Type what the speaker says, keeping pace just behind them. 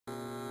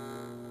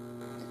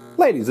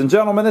Ladies and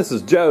gentlemen, this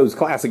is Joe's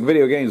Classic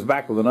Video Games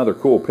back with another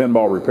cool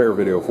pinball repair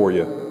video for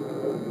you.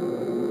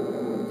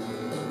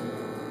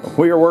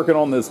 We are working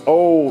on this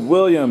old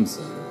Williams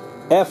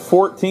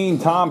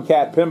F-14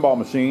 Tomcat pinball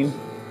machine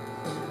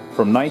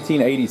from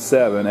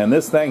 1987, and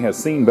this thing has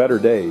seen better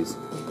days.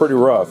 It's pretty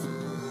rough.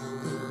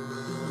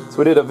 So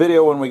we did a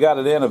video when we got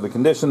it in of the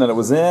condition that it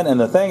was in, and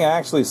the thing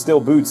actually still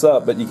boots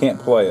up, but you can't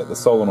play it. The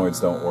solenoids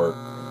don't work.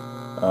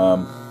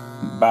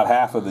 About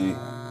half of the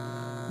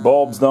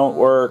bulbs don't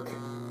work.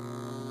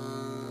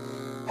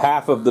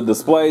 Half of the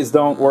displays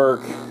don't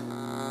work,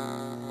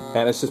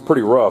 and it's just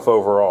pretty rough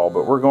overall,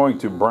 but we're going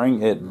to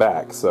bring it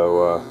back.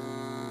 So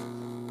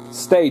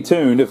stay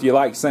tuned. If you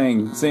like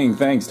seeing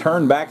things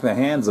turn back the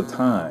hands of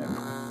time.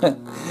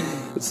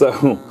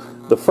 So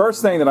the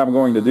first thing that I'm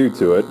going to do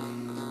to it,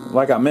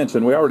 like I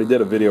mentioned, we already did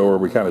a video where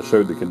we kind of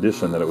showed the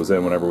condition that it was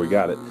in whenever we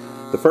got it.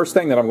 The first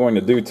thing that I'm going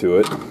to do to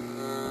it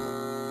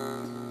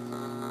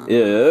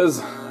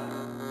is,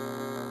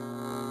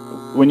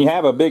 when you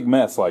have a big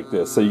mess like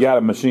this, so you got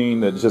a machine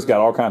that's just got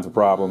all kinds of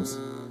problems,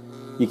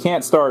 you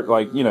can't start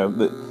like, you know,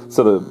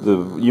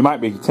 you might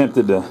be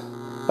tempted to,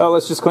 oh,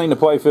 let's just clean the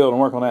playfield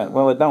and work on that.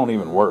 Well, it don't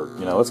even work.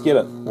 You know, let's get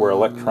it where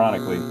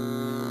electronically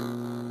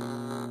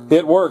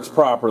it works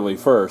properly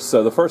first.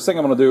 So the first thing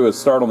I'm going to do is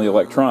start on the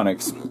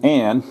electronics,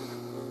 and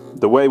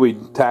the way we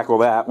tackle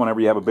that whenever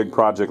you have a big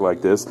project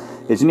like this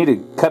is you need to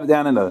cut it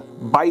down into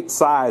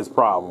bite-sized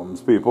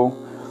problems,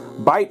 people.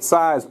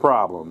 Bite-sized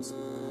problems.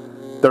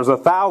 There's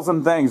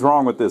 1,000 things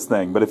wrong with this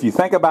thing, but if you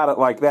think about it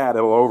like that,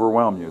 it'll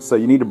overwhelm you. So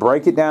you need to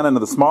break it down into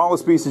the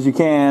smallest pieces you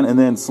can and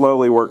then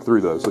slowly work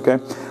through those, okay?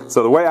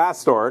 So the way I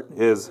start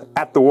is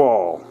at the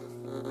wall.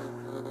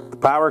 The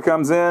power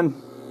comes in,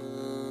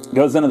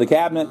 goes into the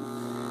cabinet,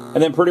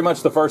 and then pretty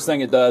much the first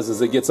thing it does is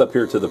it gets up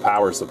here to the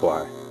power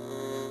supply.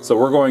 So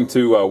we're going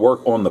to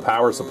work on the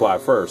power supply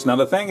first. Now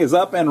the thing is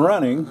up and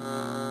running,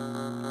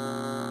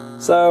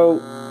 so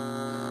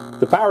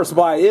the power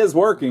supply is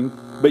working,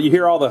 but you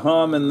hear all the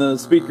hum and the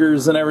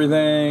speakers and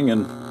everything,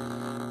 and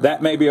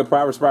that may be a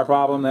power supply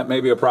problem. That may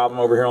be a problem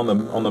over here on the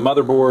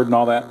motherboard and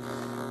all that.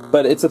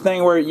 But it's a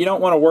thing where you don't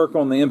want to work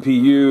on the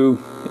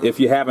MPU if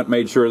you haven't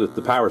made sure that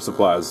the power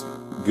supply is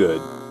good.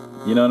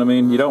 You know what I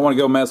mean? You don't want to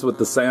go mess with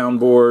the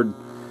soundboard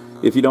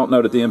if you don't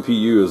know that the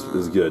MPU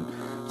is good.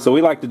 So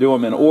we like to do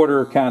them in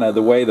order, kind of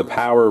the way the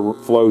power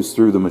flows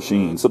through the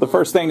machine. So the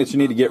first thing that you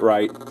need to get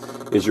right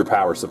is your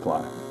power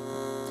supply.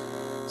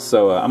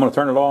 So I'm going to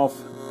turn it off,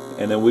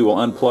 and then we will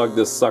unplug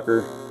this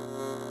sucker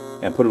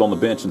and put it on the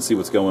bench and see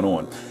what's going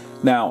on.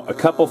 Now, a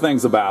couple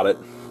things about it.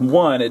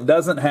 One, it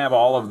doesn't have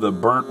all of the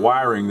burnt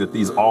wiring that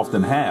these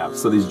often have.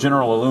 So these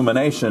general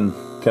illumination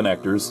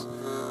connectors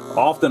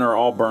often are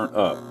all burnt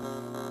up.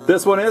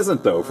 This one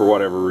isn't, though, for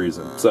whatever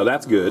reason. So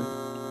that's good.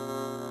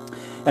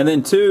 And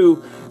then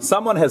two,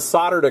 someone has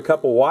soldered a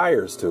couple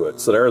wires to it.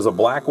 So there is a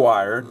black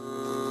wire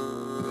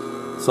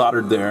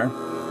soldered there,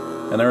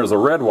 and there is a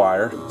red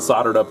wire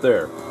soldered up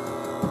there.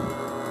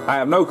 I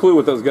have no clue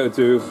what those go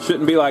to.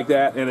 Shouldn't be like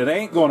that, and it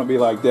ain't going to be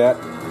like that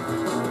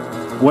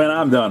when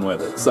I'm done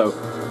with it. So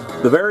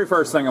the very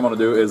first thing I'm going to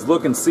do is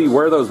look and see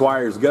where those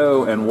wires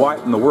go and what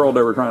in the world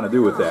they were trying to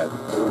do with that.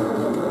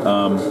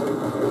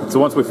 So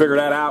once we figure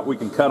that out, we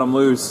can cut them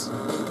loose,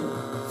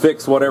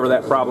 fix whatever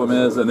that problem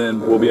is, and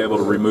then we'll be able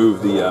to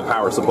remove the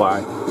power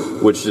supply,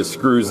 which just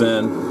screws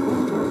in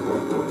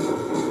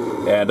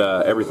and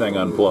everything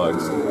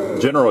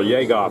unplugs. General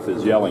Yagoff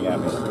is yelling at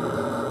me.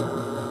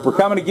 We're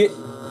coming to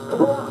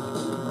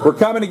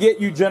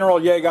get you, General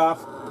Yagoff.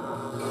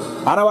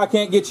 I know I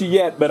can't get you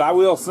yet, but I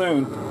will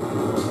soon.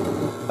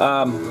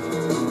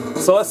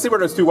 So let's see where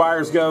those two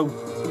wires go.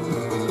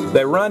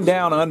 They run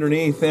down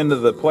underneath into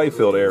the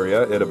playfield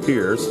area, it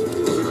appears.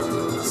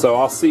 So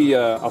I'll see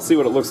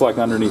what it looks like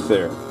underneath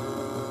there.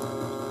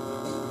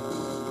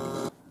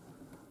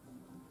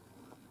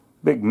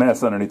 Big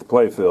mess underneath the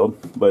playfield,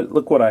 but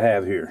look what I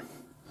have here.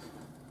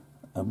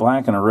 A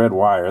black and a red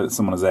wire that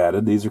someone has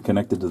added. These are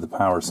connected to the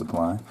power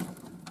supply.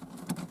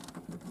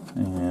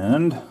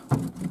 And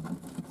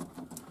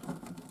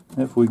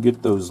if we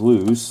get those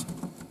loose,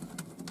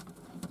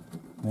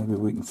 maybe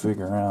we can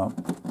figure out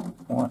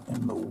what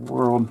in the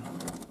world.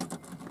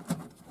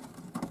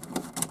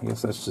 I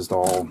guess that's just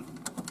all.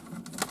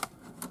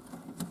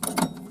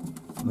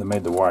 They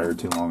made the wire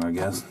too long, I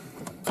guess.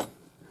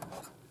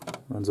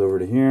 Runs over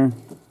to here.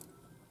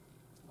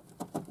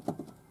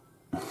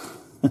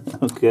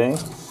 Okay.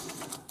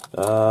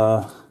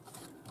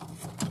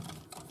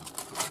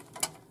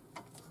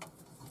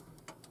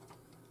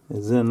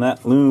 Is in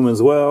that loom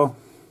as well.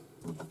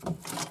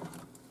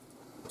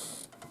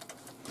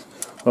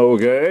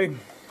 Okay.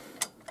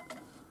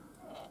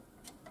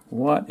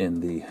 What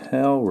in the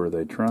hell were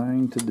they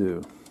trying to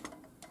do?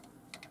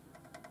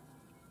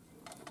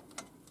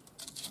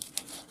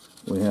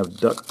 We have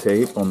duct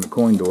tape on the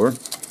coin door.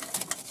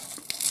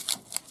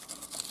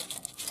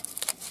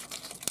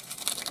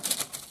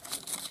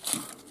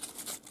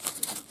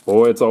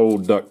 Boy, it's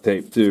old duct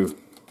tape too.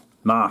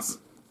 Nice.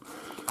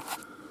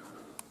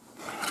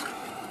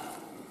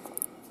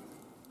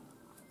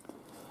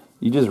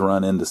 You just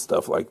run into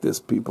stuff like this,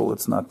 people.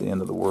 It's not the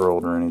end of the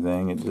world or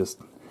anything. It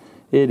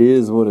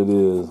is what it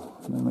is.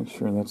 Let me make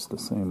sure that's the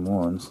same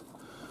ones.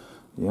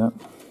 Yep.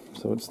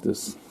 So it's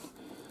this.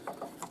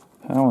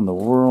 How in the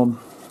world?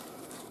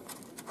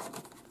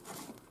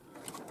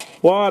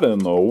 What in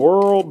the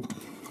world?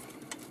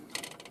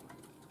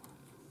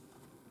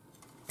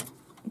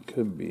 It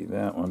could be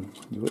that one.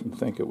 You wouldn't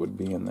think it would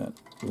be in that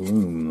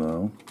loom,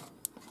 though.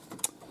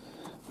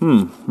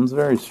 It's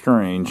very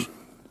strange.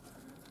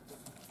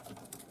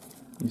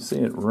 You see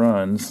it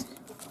runs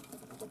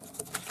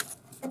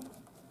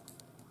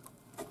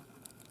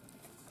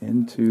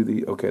into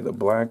the, okay, the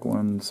black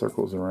one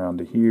circles around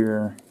to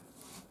here.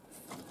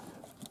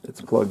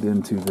 It's plugged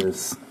into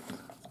this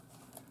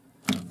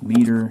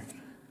meter,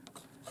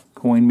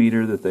 coin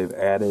meter that they've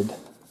added.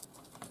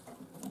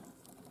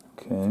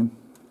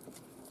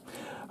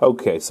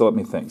 Okay, so let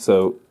me think.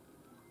 So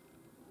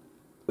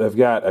they've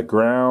got a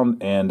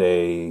ground and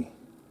a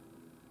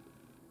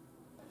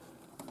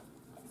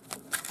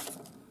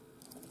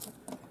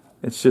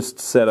it's just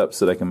set up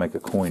so they can make a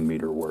coin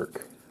meter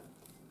work.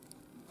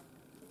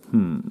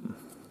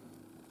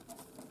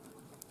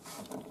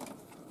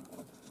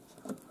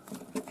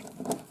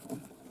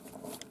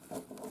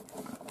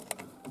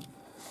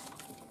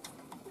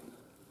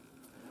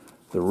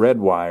 The red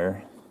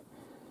wire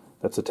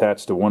that's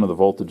attached to one of the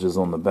voltages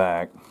on the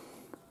back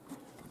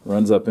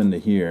runs up into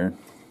here,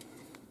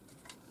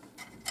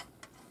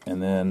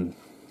 and then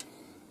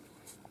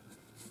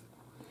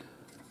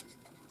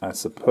I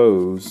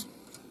suppose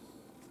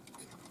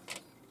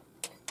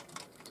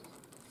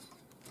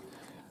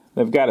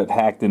they've got it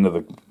hacked into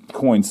the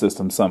coin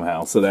system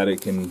somehow so that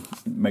it can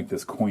make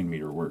this coin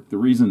meter work. The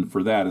reason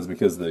for that is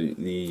because the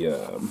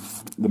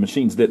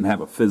machines didn't have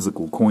a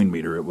physical coin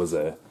meter. It was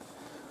a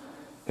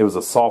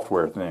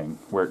software thing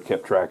where it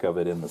kept track of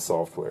it in the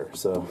software.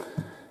 So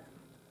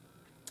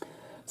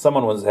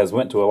someone has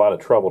went to a lot of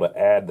trouble to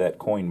add that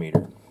coin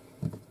meter.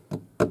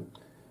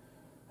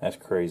 That's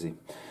crazy.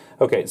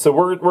 Okay, so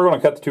we're going to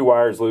cut the two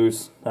wires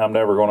loose. I'm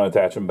never going to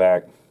attach them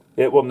back.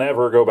 It will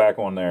never go back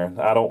on there.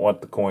 I don't want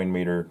the coin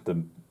meter,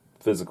 the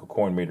physical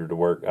coin meter, to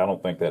work. I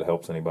don't think that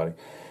helps anybody.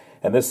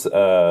 And this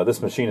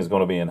machine is going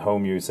to be in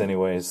home use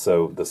anyways,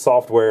 so the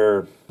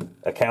software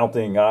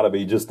accounting ought to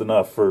be just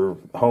enough for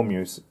home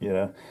use, you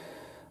know.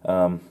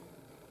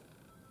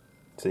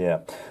 So yeah.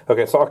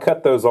 Okay, so I'll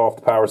cut those off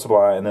the power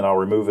supply, and then I'll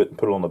remove it and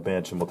put it on the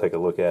bench, and we'll take a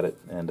look at it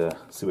and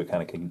see what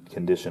kind of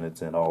condition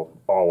it's in all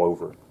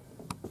over.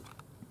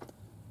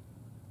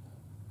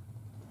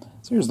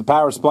 So here's the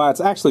power supply. It's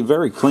actually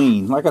very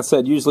clean. Like I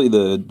said, usually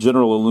the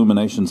general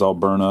illuminations all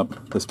burn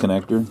up, this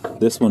connector.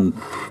 This one,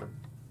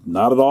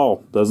 not at all.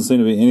 Doesn't seem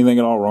to be anything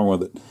at all wrong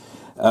with it.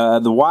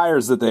 The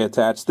wires that they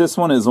attach, this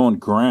one is on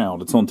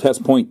ground. It's on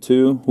test point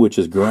 2, which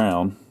is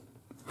ground,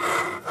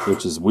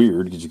 which is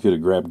weird because you could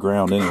have grabbed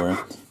ground anywhere.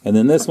 And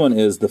then this one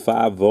is the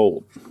 5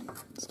 volt.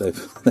 So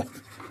they've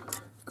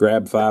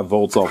grabbed 5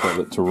 volts off of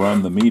it to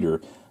run the meter.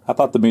 I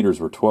thought the meters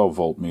were 12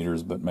 volt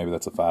meters, but maybe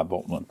that's a 5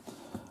 volt one.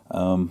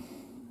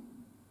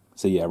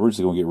 So yeah, we're just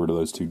going to get rid of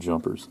those two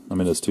jumpers. I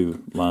mean, those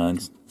two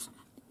lines.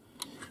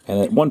 And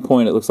at one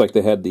point, it looks like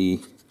they had the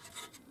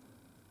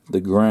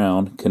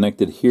ground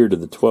connected here to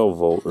the 12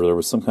 volt, or there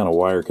was some kind of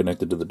wire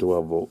connected to the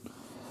 12 volt.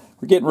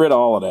 We're getting rid of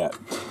all of that.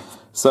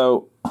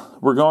 So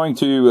we're going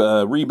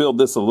to rebuild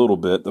this a little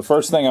bit. The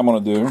first thing I'm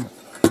going to do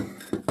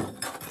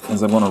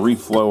is I'm going to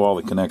reflow all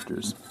the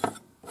connectors.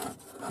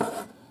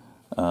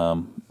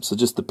 So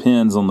just the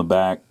pins on the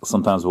back.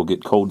 Sometimes we'll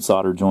get cold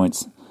solder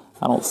joints.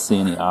 I don't see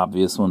any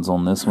obvious ones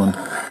on this one.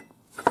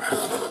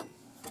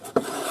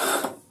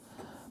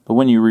 But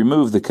when you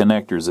remove the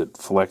connectors, it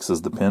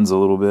flexes the pins a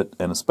little bit,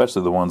 and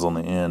especially the ones on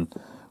the end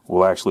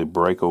will actually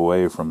break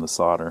away from the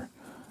solder.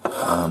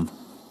 It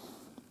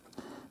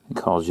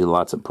causes you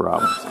lots of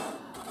problems.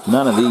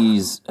 None of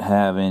these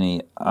have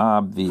any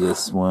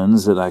obvious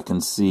ones that I can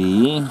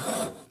see,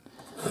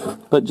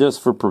 but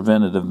just for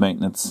preventative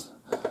maintenance,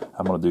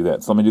 I'm going to do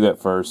that. So let me do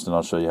that first, and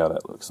I'll show you how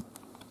that looks.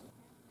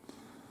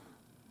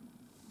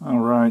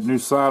 Alright, new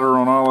solder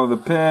on all of the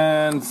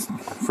pins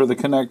for the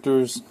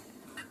connectors.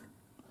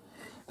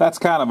 That's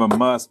kind of a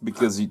must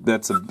because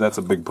that's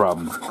a big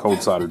problem,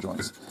 cold solder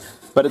joints.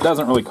 But it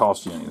doesn't really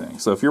cost you anything.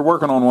 So if you're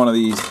working on one of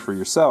these for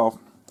yourself,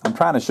 I'm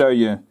trying to show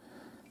you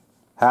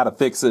how to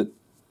fix it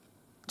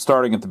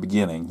starting at the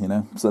beginning, you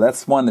know. So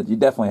that's one that you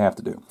definitely have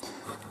to do.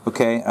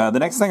 Okay, the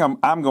next thing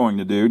I'm going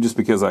to do, just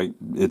because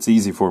it's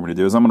easy for me to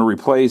do, is I'm going to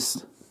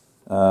replace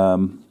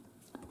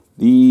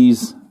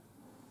these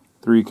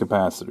 3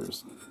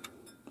 capacitors.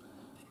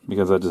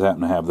 Because I just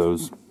happen to have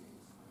those.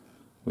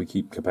 We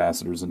keep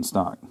capacitors in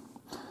stock.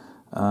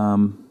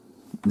 Now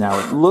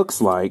it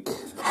looks like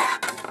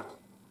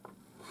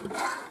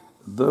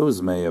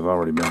those may have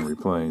already been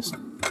replaced.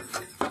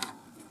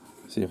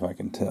 See if I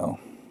can tell.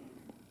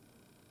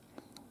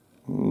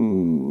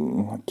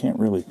 Ooh, I can't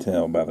really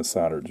tell by the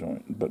solder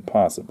joint, but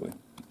possibly.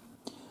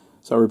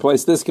 So I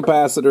replaced this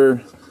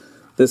capacitor,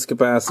 this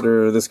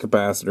capacitor, this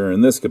capacitor,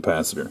 and this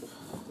capacitor.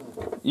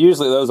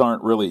 Usually those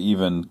aren't really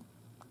even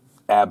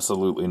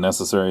absolutely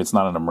necessary. It's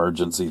not an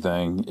emergency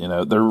thing. You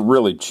know, they're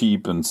really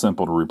cheap and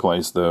simple to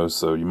replace those,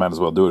 so you might as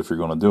well do it if you're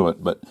going to do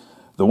it. But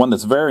the one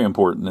that's very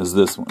important is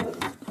this one,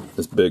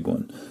 this big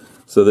one.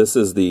 So this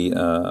is the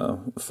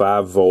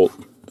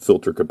 5-volt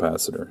filter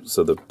capacitor.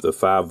 So the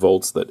 5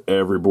 volts that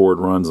every board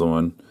runs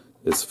on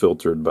is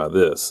filtered by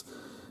this.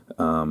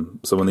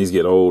 So when these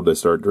get old, they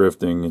start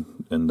drifting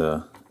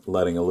and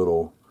letting a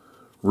little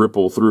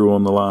ripple through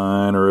on the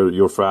line, or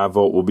your 5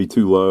 volt will be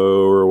too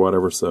low or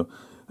whatever. So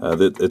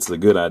it's a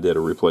good idea to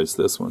replace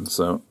this one.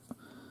 So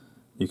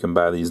you can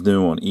buy these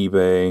new on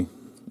eBay.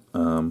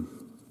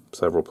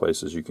 Several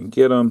places you can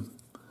get them.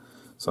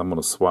 So I'm going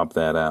to swap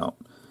that out.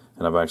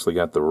 And I've actually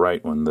got the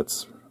right one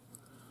that's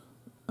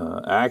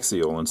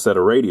axial instead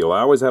of radial.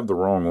 I always have the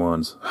wrong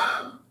ones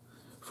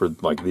for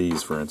like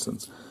these, for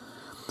instance.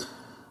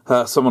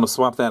 So I'm going to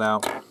swap that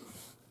out.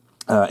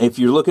 If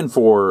you're looking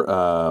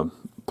for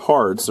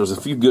parts, there's a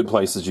few good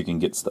places you can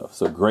get stuff.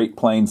 So Great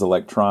Plains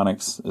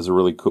Electronics is a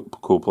really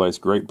cool place.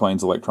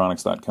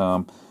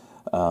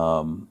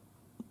 GreatPlainsElectronics.com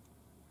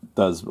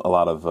does a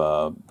lot of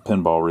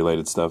pinball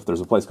related stuff.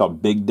 There's a place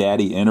called Big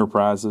Daddy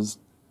Enterprises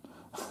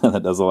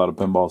that does a lot of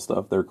pinball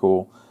stuff. They're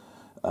cool.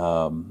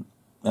 And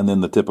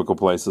then the typical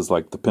places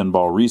like the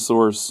Pinball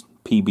Resource,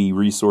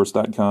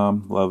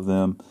 pbresource.com, love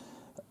them.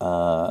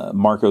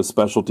 Marco's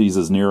Specialties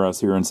is near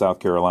us here in South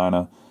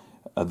Carolina.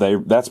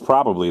 That's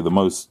probably the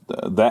most,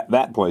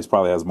 that place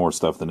probably has more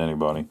stuff than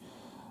anybody.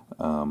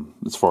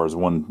 As far as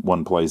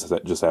one place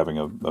that just having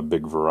a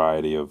big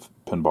variety of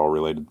pinball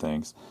related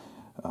things.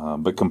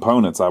 But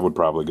components, I would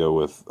probably go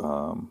with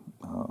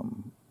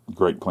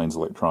Great Plains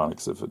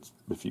Electronics if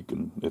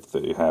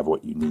they have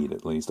what you need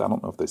at least. I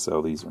don't know if they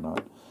sell these or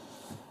not.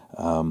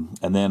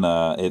 And then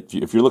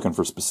if you're looking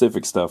for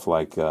specific stuff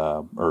like,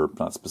 or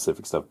not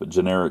specific stuff, but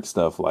generic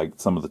stuff like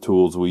some of the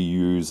tools we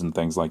use and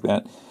things like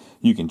that,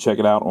 you can check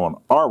it out on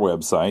our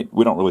website.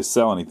 We don't really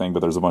sell anything,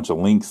 but there's a bunch of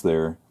links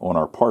there on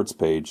our parts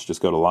page.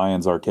 Just go to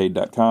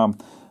lionsarcade.com.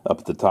 Up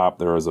at the top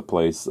there is a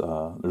place,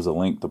 there's a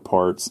link to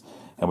parts,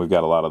 and we've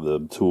got a lot of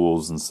the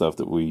tools and stuff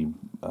that we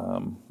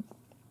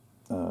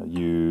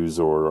use,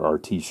 or our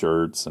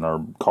t-shirts and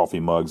our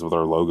coffee mugs with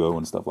our logo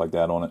and stuff like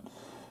that on it.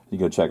 You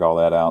go check all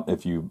that out.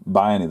 If you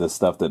buy any of this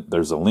stuff that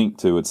there's a link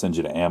to, it sends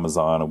you to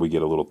Amazon, and we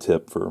get a little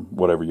tip for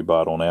whatever you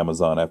bought on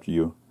Amazon after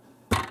you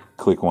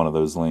click one of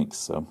those links.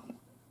 So,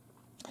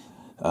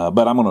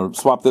 but I'm going to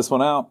swap this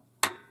one out,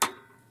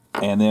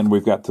 and then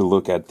we've got to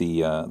look at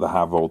the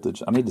high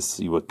voltage. I need to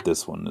see what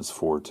this one is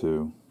for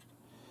too.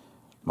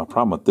 My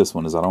problem with this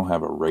one is I don't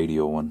have a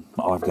radial one.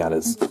 All I've got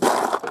is,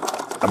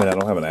 I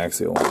don't have an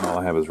axial one. All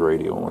I have is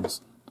radial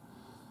ones.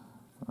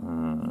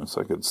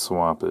 So I could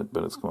swap it,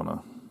 but it's going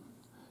to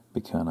be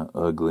kind of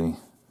ugly.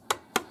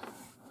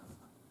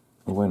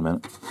 Oh, wait a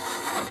minute.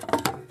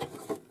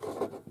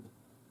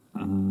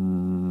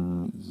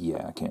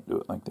 Yeah, I can't do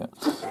it like that.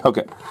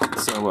 Okay,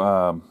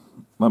 so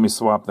let me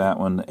swap that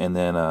one, and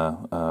then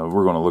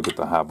we're going to look at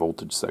the high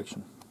voltage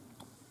section.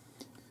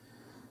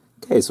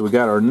 Okay, so we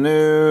got our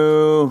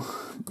new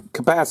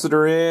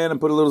capacitor in and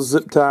put a little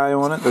zip tie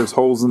on it. There's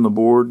holes in the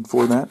board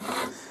for that.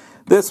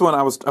 This one,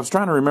 I was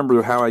trying to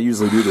remember how I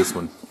usually do this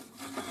one.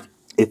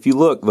 If you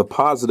look, the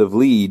positive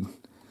lead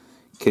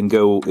can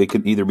go, it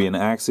can either be an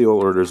axial,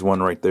 or there's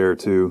one right there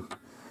too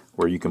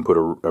where you can put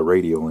a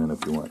radial in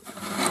if you want.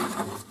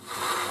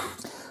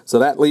 So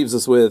that leaves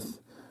us with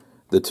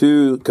the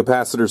 2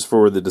 capacitors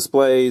for the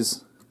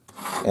displays,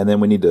 and then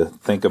we need to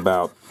think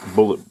about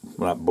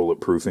not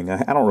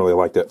bulletproofing. I don't really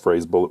like that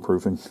phrase,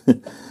 bulletproofing.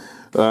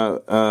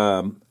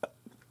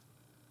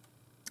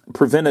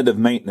 Preventative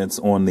maintenance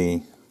on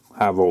the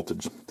high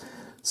voltage.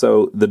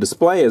 So the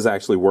display is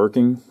actually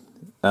working.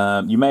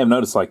 You may have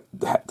noticed like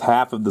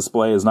half of the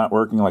display is not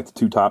working, like the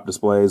 2 top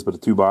displays, but the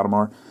 2 bottom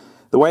are.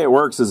 The way it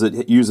works is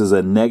it uses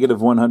a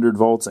negative 100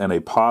 volts and a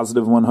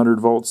positive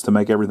 100 volts to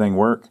make everything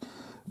work,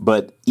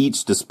 but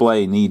each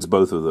display needs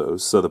both of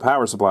those. So the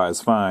power supply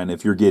is fine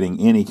if you're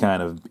getting any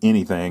kind of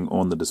anything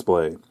on the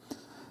display.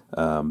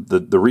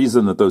 The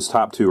reason that those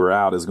top 2 are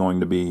out is going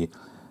to be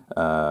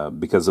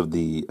because of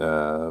the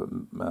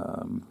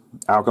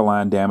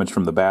alkaline damage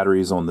from the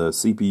batteries on the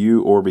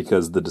CPU, or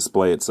because the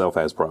display itself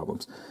has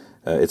problems.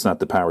 It's not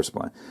the power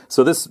supply.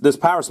 So this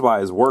power supply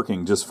is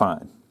working just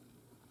fine.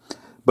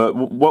 But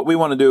what we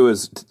want to do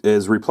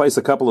is replace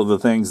a couple of the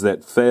things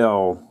that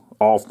fail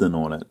often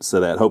on it, so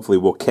that hopefully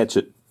we'll catch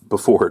it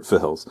before it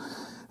fails.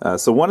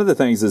 So one of the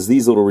things is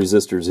these little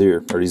resistors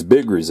here, or these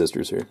big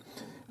resistors here.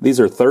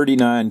 These are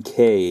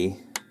 39K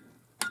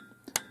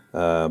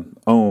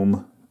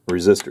ohm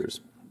resistors,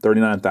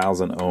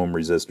 39,000 ohm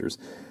resistors.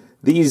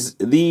 These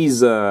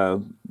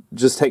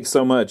just take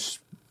so much.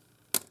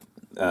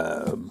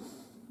 I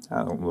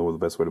don't know the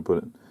best way to put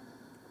it.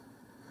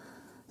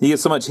 You get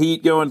so much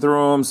heat going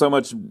through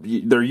them,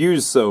 they're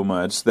used so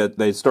much that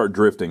they start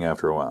drifting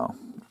after a while.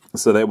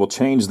 So they will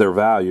change their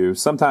value.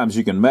 Sometimes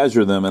you can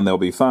measure them and they'll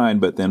be fine,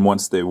 but then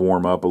once they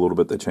warm up a little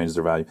bit, they change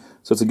their value.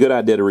 So it's a good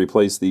idea to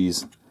replace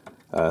these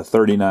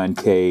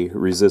 39K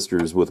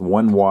resistors with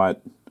 1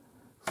 watt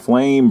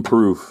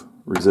flame-proof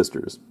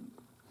resistors.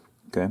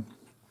 Okay.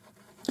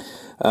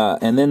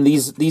 And then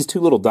these two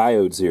little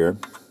diodes here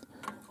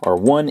are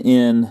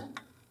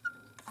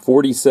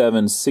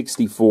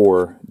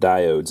 1N4764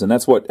 diodes, and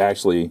that's what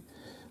actually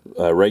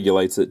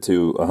regulates it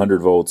to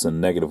 100 volts and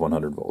negative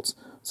 100 volts.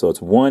 So it's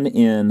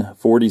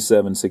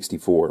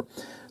 1N4764.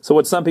 So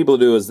what some people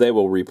do is they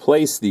will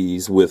replace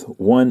these with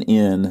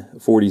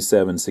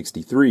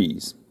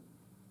 1N4763s.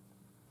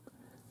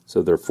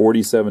 So they're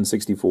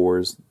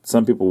 4764s.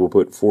 Some people will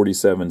put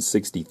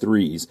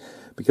 4763s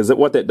because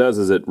what that does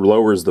is it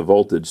lowers the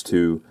voltage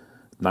to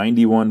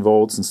 91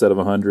 volts instead of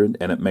 100,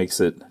 and it makes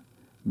it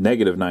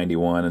negative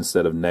 91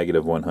 instead of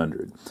negative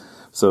 100.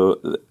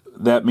 So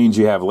that means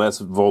you have less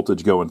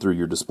voltage going through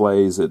your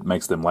displays. It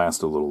makes them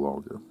last a little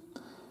longer.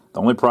 The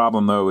only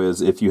problem, though,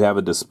 is if you have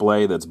a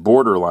display that's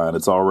borderline,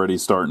 it's already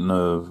starting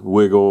to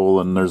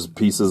wiggle and there's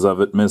pieces of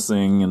it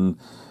missing, and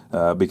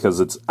because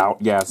it's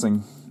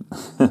outgassing.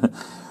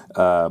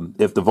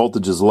 If the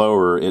voltage is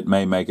lower, it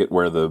may make it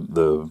where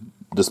the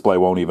display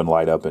won't even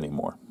light up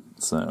anymore.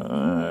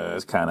 So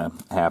it's kind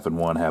of half in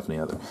one, half in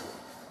the other.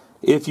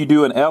 If you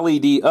do an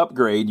LED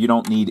upgrade, you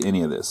don't need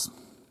any of this.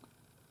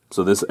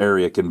 So this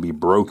area can be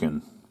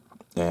broken,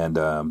 and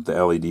the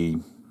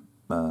LED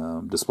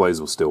displays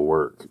will still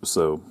work.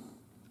 So,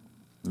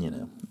 you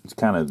know, it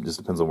kind of just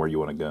depends on where you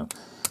want to go.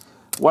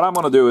 What I'm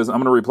going to do is I'm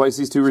going to replace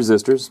these two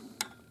resistors,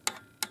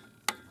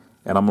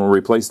 and I'm going to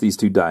replace these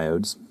two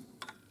diodes.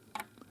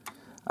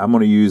 I'm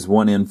going to use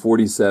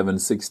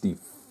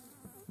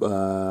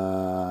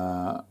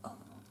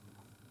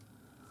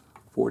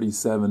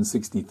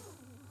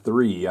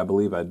 4763, I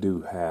believe I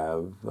do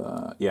have.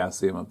 Yeah, I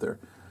see them up there.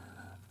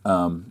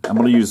 I'm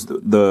going to use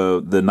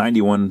the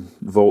 91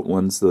 volt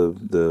ones. I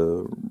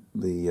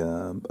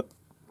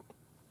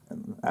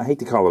hate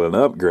to call it an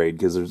upgrade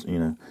because there's, you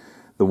know,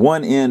 the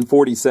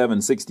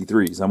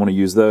 1N4763s. I'm going to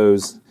use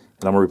those, and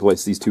I'm going to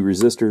replace these two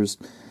resistors,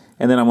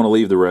 and then I'm going to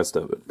leave the rest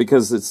of it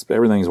because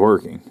everything's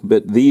working.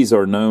 But these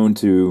are known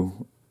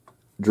to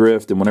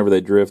drift, and whenever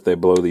they drift, they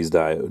blow these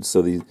diodes.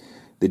 So the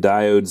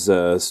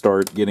diodes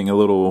start getting a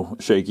little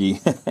shaky,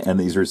 and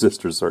these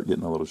resistors start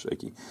getting a little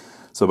shaky.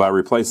 So by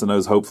replacing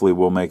those, hopefully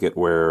we'll make it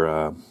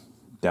where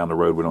down the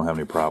road we don't have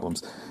any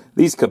problems.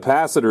 These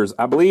capacitors,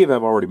 I believe,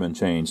 have already been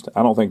changed.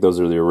 I don't think those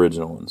are the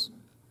original ones.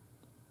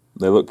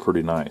 They look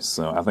pretty nice,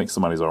 so I think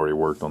somebody's already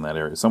worked on that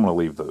area. So I'm going to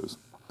leave those.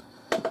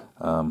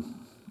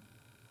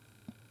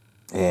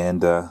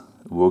 And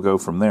we'll go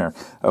from there.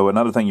 Oh,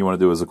 another thing you want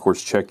to do is, of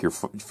course, check your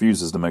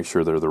fuses to make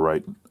sure they're the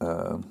right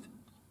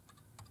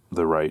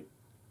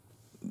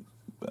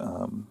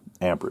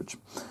amperage.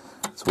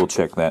 So we'll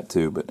check that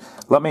too. But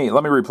let me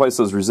replace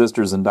those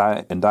resistors and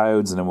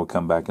diodes, and then we'll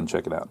come back and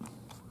check it out.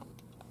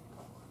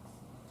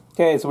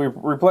 Okay, so we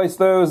replaced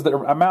those.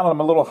 I mounted them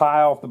a little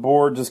high off the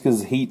board just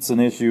because heat's an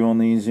issue on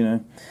these, you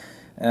know.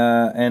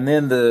 And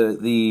then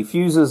the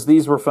fuses,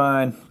 these were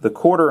fine. The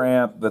quarter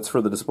amp that's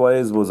for the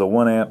displays was a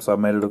 1 amp, so I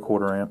made it a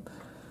quarter amp.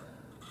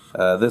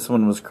 This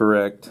one was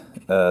correct.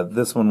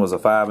 This one was a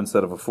 5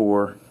 instead of a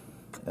 4,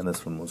 and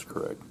this one was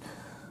correct.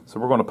 So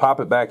we're going to pop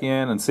it back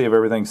in and see if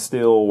everything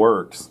still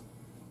works.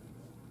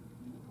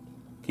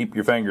 Keep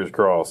your fingers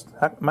crossed.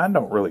 Mine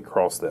don't really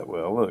cross that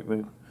well. Look,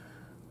 let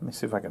me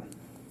see if I can.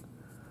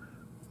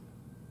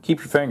 Keep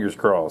your fingers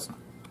crossed.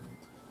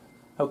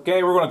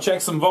 Okay, we're going to check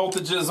some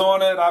voltages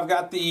on it. I've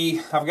got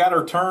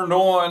her turned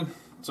on,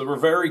 so we're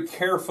very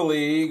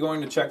carefully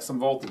going to check some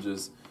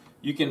voltages.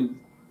 You can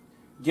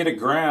get a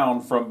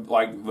ground from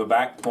like the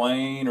back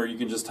plane, or you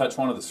can just touch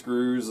one of the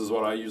screws, is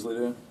what I usually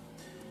do.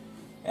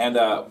 And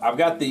I've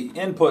got the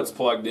inputs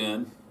plugged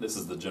in. This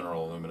is the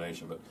general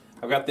illumination, but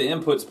I've got the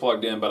inputs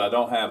plugged in, but I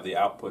don't have the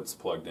outputs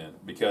plugged in,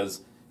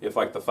 because if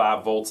like the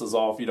 5 volts is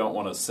off, you don't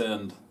want to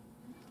send,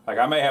 like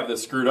I may have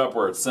this screwed up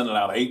where it's sending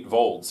out 8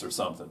 volts or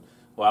something.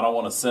 Well, I don't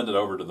want to send it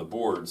over to the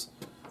boards.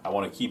 I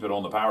want to keep it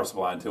on the power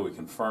supply until we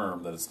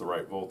confirm that it's the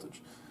right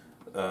voltage.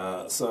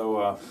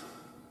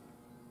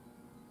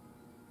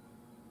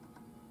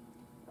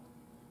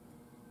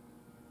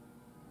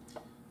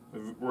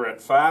 We're at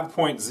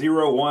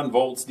 5.01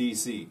 volts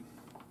DC.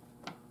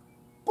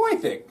 Boy,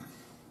 thick.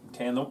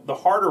 Okay, and the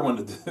harder one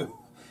to do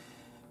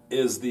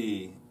is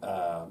the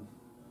high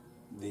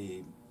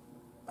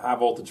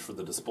voltage for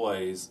the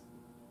displays,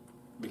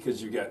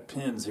 because you've got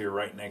pins here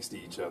right next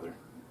to each other.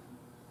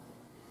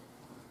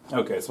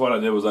 Okay, so what I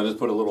did was I just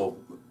put a little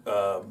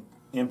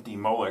empty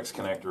Molex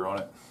connector on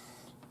it,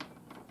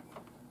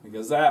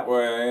 because that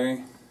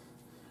way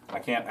I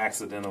can't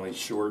accidentally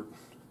short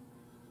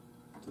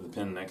to the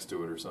pin next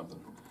to it or something.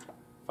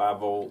 5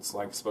 volts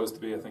like it's supposed to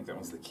be. I think that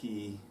was the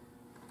key.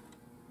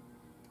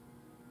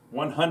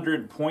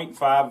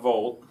 100.5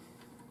 volt,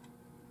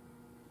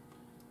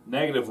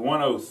 negative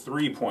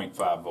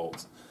 103.5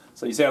 volts.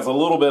 So you see it's a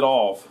little bit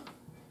off,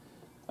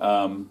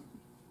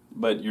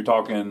 but you're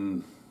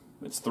talking,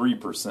 it's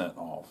 3%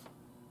 off.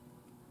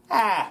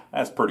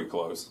 That's pretty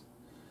close.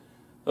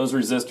 Those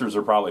resistors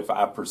are probably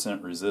 5%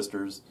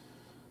 resistors.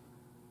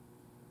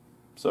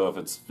 So if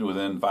it's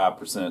within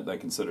 5%, they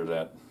consider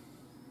that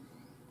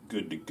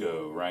good to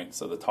go, right?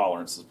 So the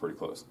tolerance is pretty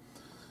close.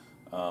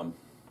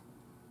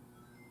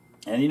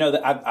 And you know,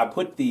 I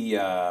put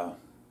the,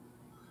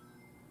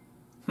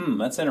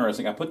 that's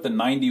interesting. I put the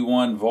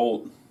 91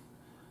 volt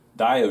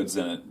diodes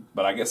in it,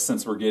 but I guess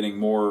since we're getting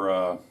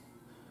more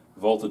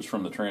voltage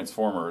from the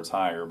transformer, it's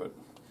higher, but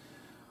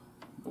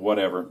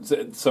whatever.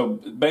 So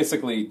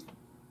basically,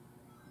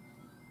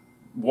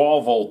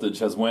 wall voltage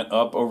has went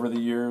up over the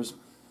years.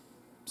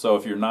 So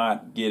if you're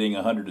not getting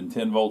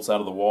 110 volts out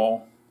of the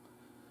wall,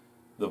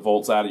 the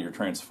volts out of your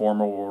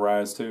transformer will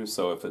rise too.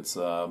 So if it's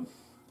like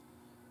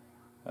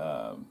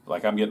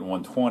I'm getting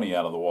 120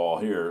 out of the wall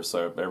here,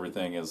 so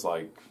everything is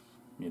like,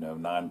 you know,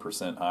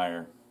 9%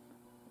 higher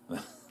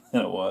than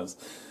it was.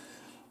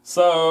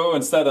 So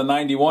instead of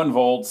 91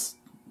 volts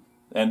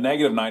and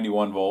negative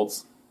 91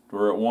 volts,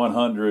 we're at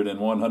 100 and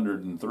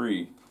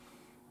 103.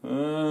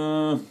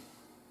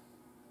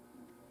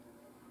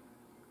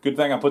 Good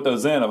thing I put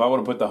those in. If I would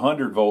have put the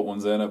 100 volt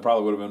ones in, it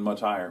probably would have been much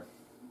higher.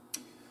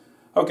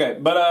 Okay,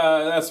 but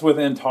that's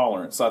within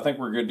tolerance. So I think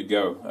we're good to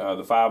go.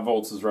 The 5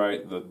 volts is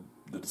right. The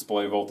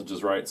display voltage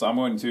is right. So I'm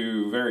going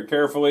to very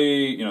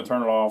carefully, you know,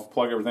 turn it off,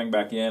 plug everything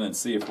back in, and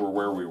see if we're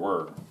where we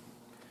were.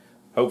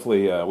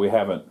 Hopefully we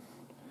haven't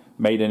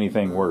made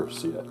anything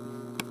worse yet.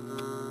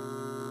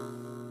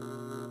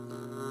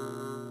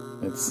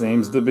 It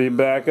seems to be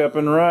back up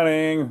and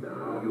running.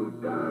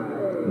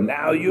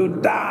 Now you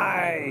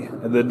die!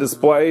 And the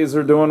displays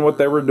are doing what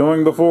they were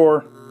doing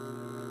before.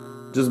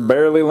 Just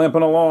barely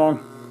limping along.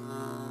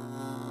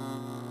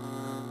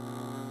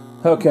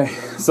 Okay,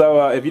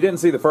 so if you didn't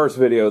see the first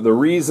video, the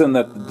reason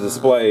that the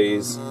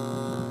displays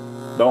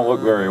don't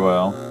look very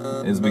well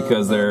is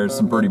because there's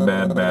some pretty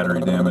bad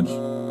battery damage.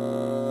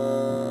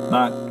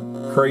 Not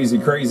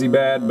crazy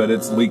bad, but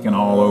it's leaking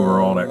all over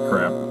all that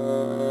crap.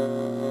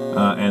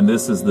 And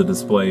this is the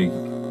display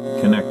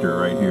connector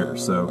right here,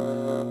 so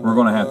we're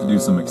going to have to do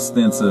some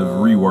extensive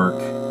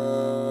rework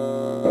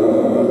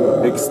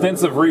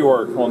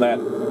on that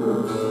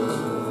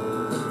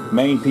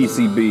main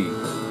PCB.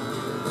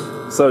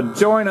 So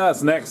join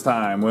us next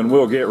time when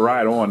we'll get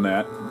right on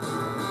that.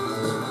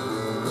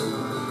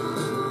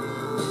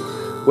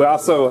 We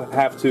also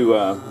have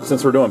to,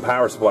 since we're doing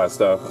power supply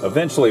stuff,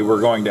 eventually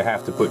we're going to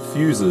have to put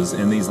fuses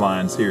in these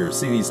lines here.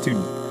 See these two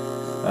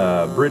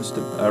bridge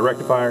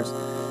rectifiers?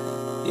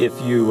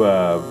 If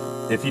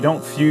you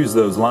don't fuse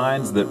those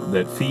lines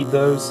that feed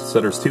those, so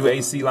there's 2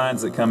 AC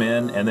lines that come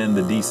in and then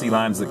the DC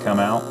lines that come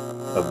out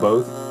of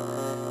both.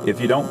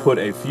 If you don't put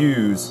a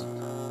fuse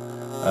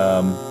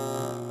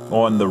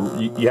on the,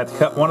 you have to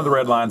cut one of the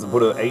red lines and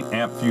put an 8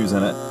 amp fuse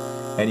in it,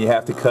 and you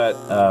have to cut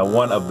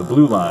one of the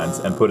blue lines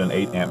and put an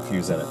 8 amp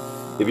fuse in it.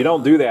 If you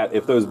don't do that,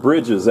 if those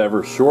bridges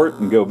ever short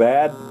and go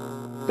bad,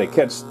 they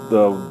catch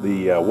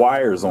the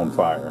wires on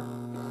fire.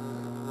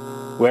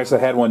 We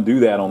actually had one do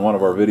that on one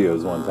of our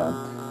videos one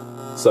time.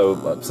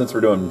 So since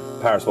we're doing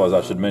power supplies,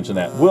 I should mention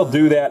that. We'll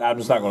do that. I'm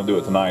just not going to do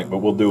it tonight, but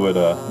we'll do it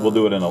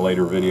in a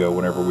later video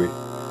whenever we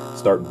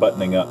start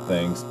buttoning up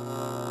things.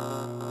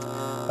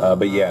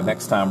 But yeah,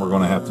 next time we're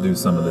going to have to do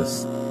some of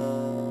this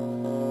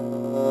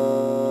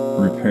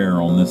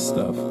repair on this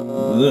stuff.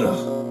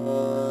 Ugh.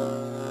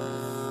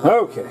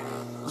 Okay,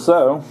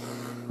 so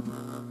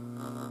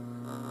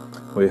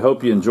we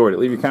hope you enjoyed it.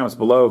 Leave your comments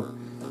below.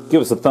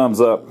 Give us a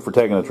thumbs up for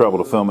taking the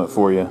trouble to film it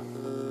for you.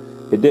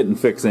 It didn't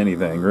fix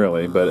anything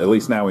really, but at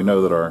least now we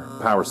know that our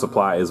power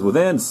supply is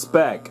within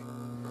spec.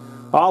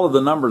 All of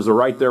the numbers are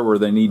right there where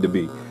they need to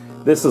be.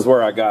 This is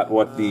where I got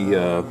what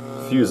the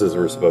fuses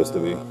were supposed to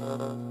be.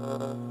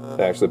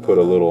 I actually put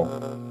a little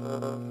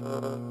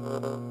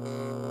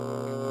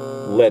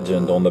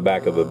legend on the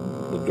back of the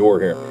door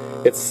here.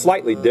 It's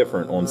slightly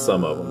different on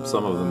some of them.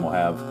 Some of them will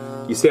have,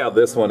 you see how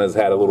this one has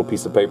had a little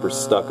piece of paper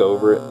stuck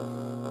over it?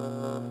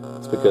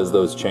 It's because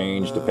those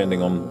change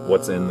depending on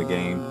what's in the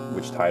game,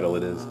 which title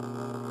it is.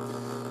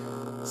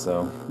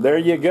 So there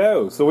you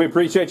go. So we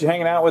appreciate you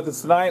hanging out with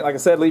us tonight. Like I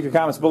said, leave your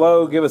comments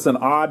below. Give us an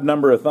odd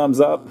number of thumbs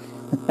up.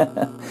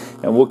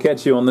 And we'll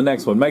catch you on the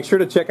next one. Make sure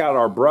to check out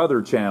our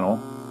brother channel,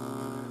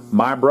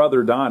 My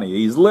Brother Donnie.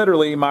 He's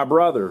literally my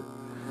brother.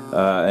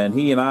 And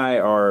he and I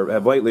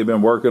have lately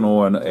been working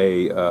on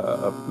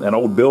an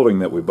old building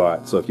that we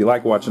bought. So if you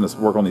like watching us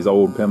work on these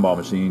old pinball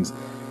machines,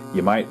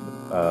 you might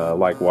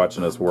like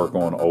watching us work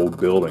on old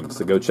buildings.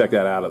 So go check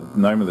that out. The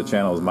name of the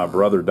channel is My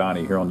Brother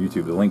Donnie here on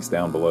YouTube. The link's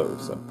down below.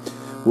 So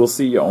we'll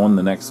see you on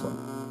the next one.